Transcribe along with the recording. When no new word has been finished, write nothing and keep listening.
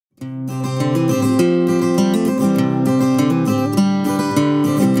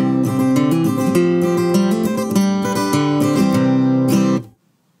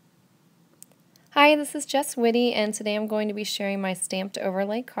this is Jess Witty, and today I'm going to be sharing my stamped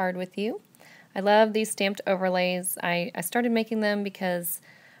overlay card with you. I love these stamped overlays. I started making them because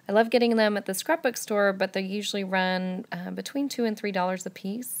I love getting them at the scrapbook store, but they usually run between $2 and $3 a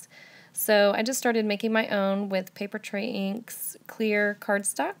piece. So I just started making my own with paper tray inks, clear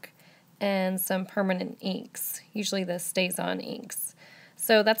cardstock, and some permanent inks, usually the Stays-On inks.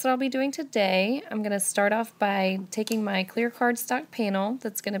 So that's what I'll be doing today. I'm going to start off by taking my clear cardstock panel,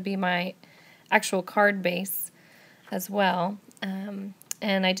 that's going to be my actual card base as well, and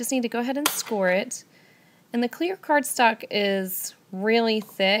I just need to go ahead and score it. And the clear cardstock is really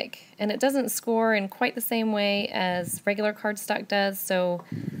thick, and it doesn't score in quite the same way as regular cardstock does, so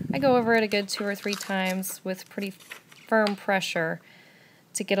I go over it a good 2 or 3 times with pretty firm pressure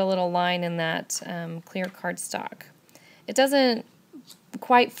to get a little line in that clear cardstock. It doesn't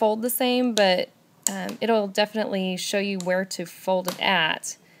quite fold the same, but it'll definitely show you where to fold it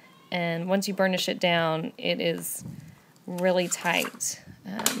at. And once you burnish it down, it is really tight.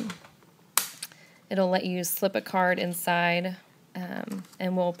 It'll let you slip a card inside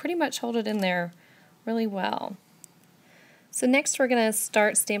and will pretty much hold it in there really well. So next we're going to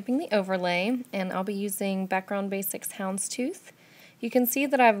start stamping the overlay, and I'll be using Background Basics Houndstooth. You can see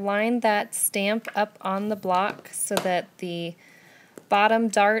that I've lined that stamp up on the block so that the bottom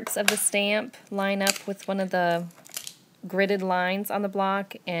darts of the stamp line up with one of the gridded lines on the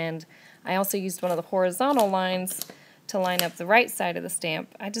block, and I also used one of the horizontal lines to line up the right side of the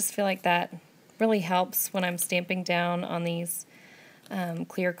stamp. I just feel like that really helps when I'm stamping down on these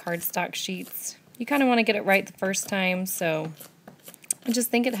clear cardstock sheets. You kind of want to get it right the first time, so I just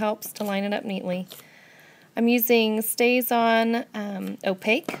think it helps to line it up neatly. I'm using Stays-On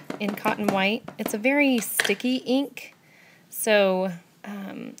Opaque in Cotton White. It's a very sticky ink, so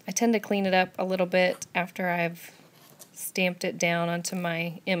I tend to clean it up a little bit after I've stamped it down onto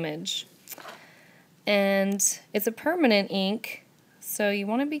my image. And it's a permanent ink, so you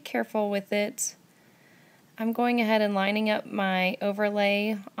want to be careful with it. I'm going ahead and lining up my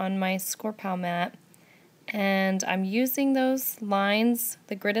overlay on my score pal mat, and I'm using those lines,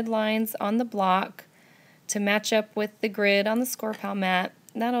 the gridded lines on the block, to match up with the grid on the score pal mat.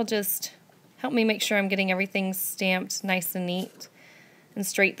 That'll just help me make sure I'm getting everything stamped nice and neat and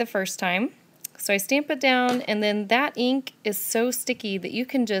straight the first time. So I stamp it down, and then that ink is so sticky that you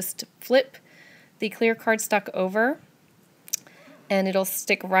can just flip the clear cardstock over and it'll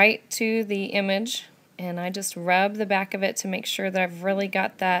stick right to the image, and I just rub the back of it to make sure that I've really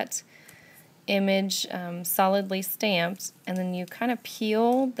got that image solidly stamped, and then you kind of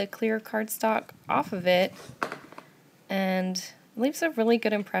peel the clear cardstock off of it and it leaves a really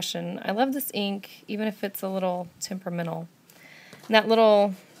good impression. I love this ink even if it's a little temperamental. And that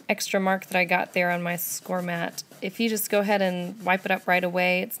little extra mark that I got there on my score mat, if you just go ahead and wipe it up right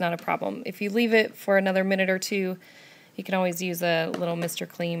away, it's not a problem. If you leave it for another minute or two, you can always use a little Mr.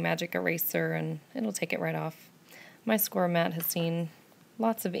 Clean magic eraser and it'll take it right off. My score mat has seen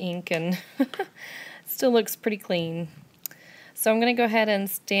lots of ink and still looks pretty clean. So I'm going to go ahead and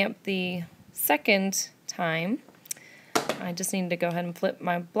stamp the second time. I just need to go ahead and flip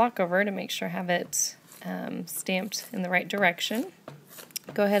my block over to make sure I have it stamped in the right direction.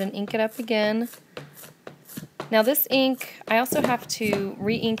 Go ahead and ink it up again. Now this ink, I also have to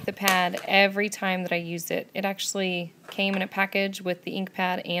re-ink the pad every time that I use it. It actually came in a package with the ink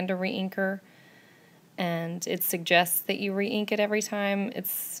pad and a re-inker, and it suggests that you re-ink it every time.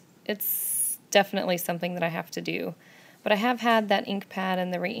 It's definitely something that I have to do. But I have had that ink pad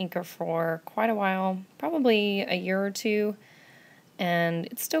and the re-inker for quite a while, probably a year or two, and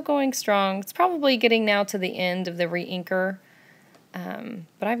it's still going strong. It's probably getting now to the end of the re-inker,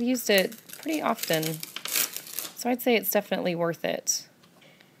 but I've used it pretty often, so I'd say it's definitely worth it.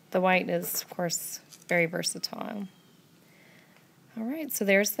 The white is, of course, very versatile. Alright, so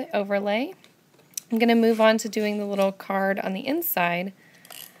there's the overlay. I'm going to move on to doing the little card on the inside.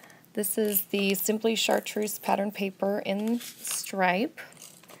 This is the Simply Chartreuse pattern paper in stripe,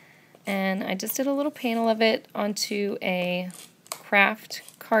 and I just did a little panel of it onto a craft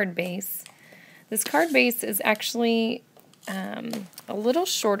card base. This card base is actually a little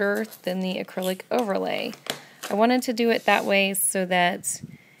shorter than the acrylic overlay. I wanted to do it that way so that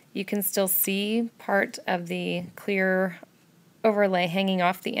you can still see part of the clear overlay hanging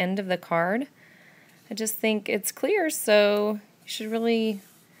off the end of the card. I just think it's clear, so you should really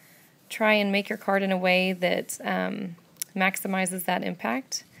try and make your card in a way that maximizes that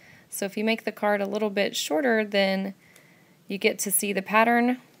impact. So if you make the card a little bit shorter, then you get to see the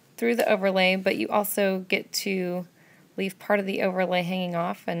pattern through the overlay, but you also get to leave part of the overlay hanging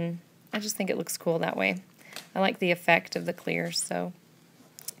off, and I just think it looks cool that way. I like the effect of the clear, so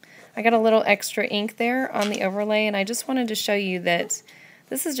I got a little extra ink there on the overlay, and I just wanted to show you that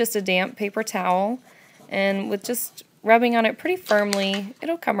this is just a damp paper towel, and with just rubbing on it pretty firmly,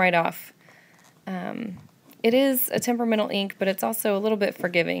 it'll come right off. It is a temperamental ink, but it's also a little bit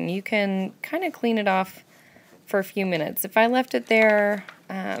forgiving. You can kind of clean it off for a few minutes. If I left it there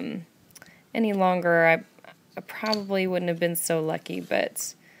any longer, I probably wouldn't have been so lucky,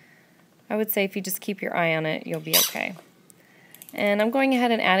 but I would say if you just keep your eye on it, you'll be okay. And I'm going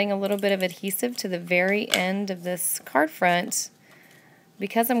ahead and adding a little bit of adhesive to the very end of this card front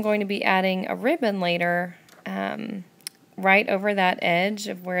because I'm going to be adding a ribbon later right over that edge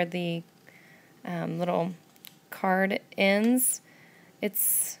of where the little card ends.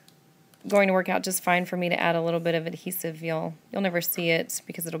 It's going to work out just fine for me to add a little bit of adhesive. You'll never see it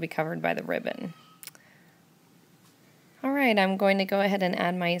because it'll be covered by the ribbon. Alright, I'm going to go ahead and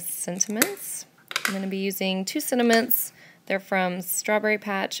add my sentiments. I'm going to be using 2 sentiments. They're from Strawberry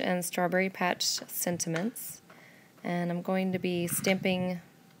Patch and Strawberry Patch Sentiments. And I'm going to be stamping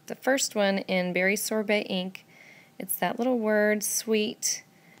the first one in Berry Sorbet ink. It's that little word, sweet.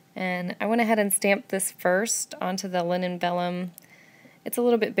 And I went ahead and stamped this first onto the linen vellum. It's a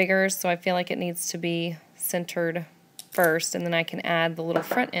little bit bigger, so I feel like it needs to be centered first, and then I can add the little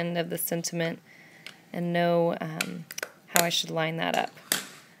front end of the sentiment and know how I should line that up.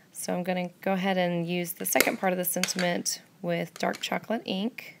 So I'm going to go ahead and use the second part of the sentiment with dark chocolate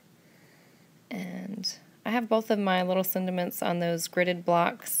ink. And I have both of my little sentiments on those gridded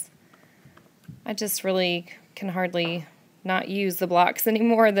blocks. I just really can hardly not use the blocks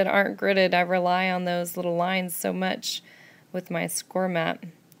anymore that aren't gridded. I rely on those little lines so much with my score mat.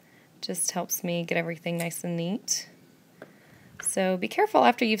 Just helps me get everything nice and neat. So be careful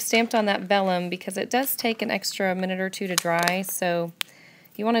after you've stamped on that vellum because it does take an extra minute or two to dry, so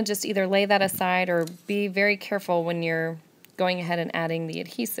you want to just either lay that aside or be very careful when you're going ahead and adding the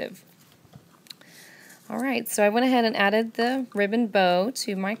adhesive. Alright, so I went ahead and added the ribbon bow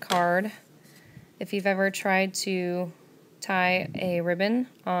to my card. If you've ever tried to tie a ribbon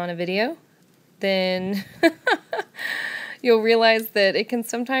on a video, then you'll realize that it can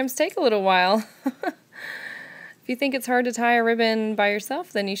sometimes take a little while. If you think it's hard to tie a ribbon by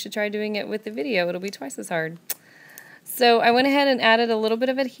yourself, then you should try doing it with the video. It'll be twice as hard. So I went ahead and added a little bit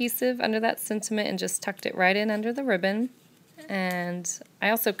of adhesive under that sentiment and just tucked it right in under the ribbon. And I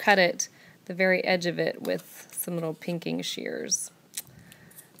also cut it, the very edge of it, with some little pinking shears.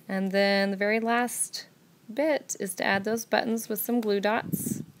 And then the very last bit is to add those buttons with some glue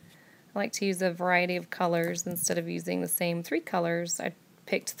dots. I like to use a variety of colors instead of using the same 3 colors. I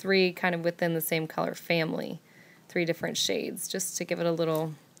picked 3 kind of within the same color family, 3 different shades, just to give it a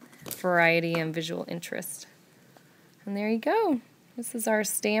little variety and visual interest. And there you go. This is our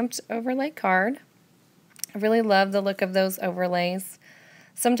stamped overlay card. I really love the look of those overlays.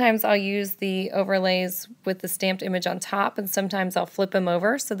 Sometimes I'll use the overlays with the stamped image on top, and sometimes I'll flip them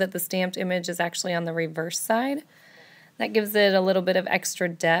over so that the stamped image is actually on the reverse side. That gives it a little bit of extra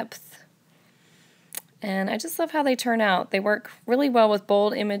depth. And I just love how they turn out. They work really well with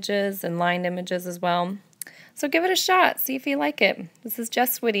bold images and lined images as well. So give it a shot. See if you like it. This is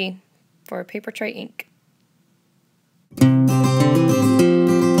Jess Witty for Paper Tray Ink.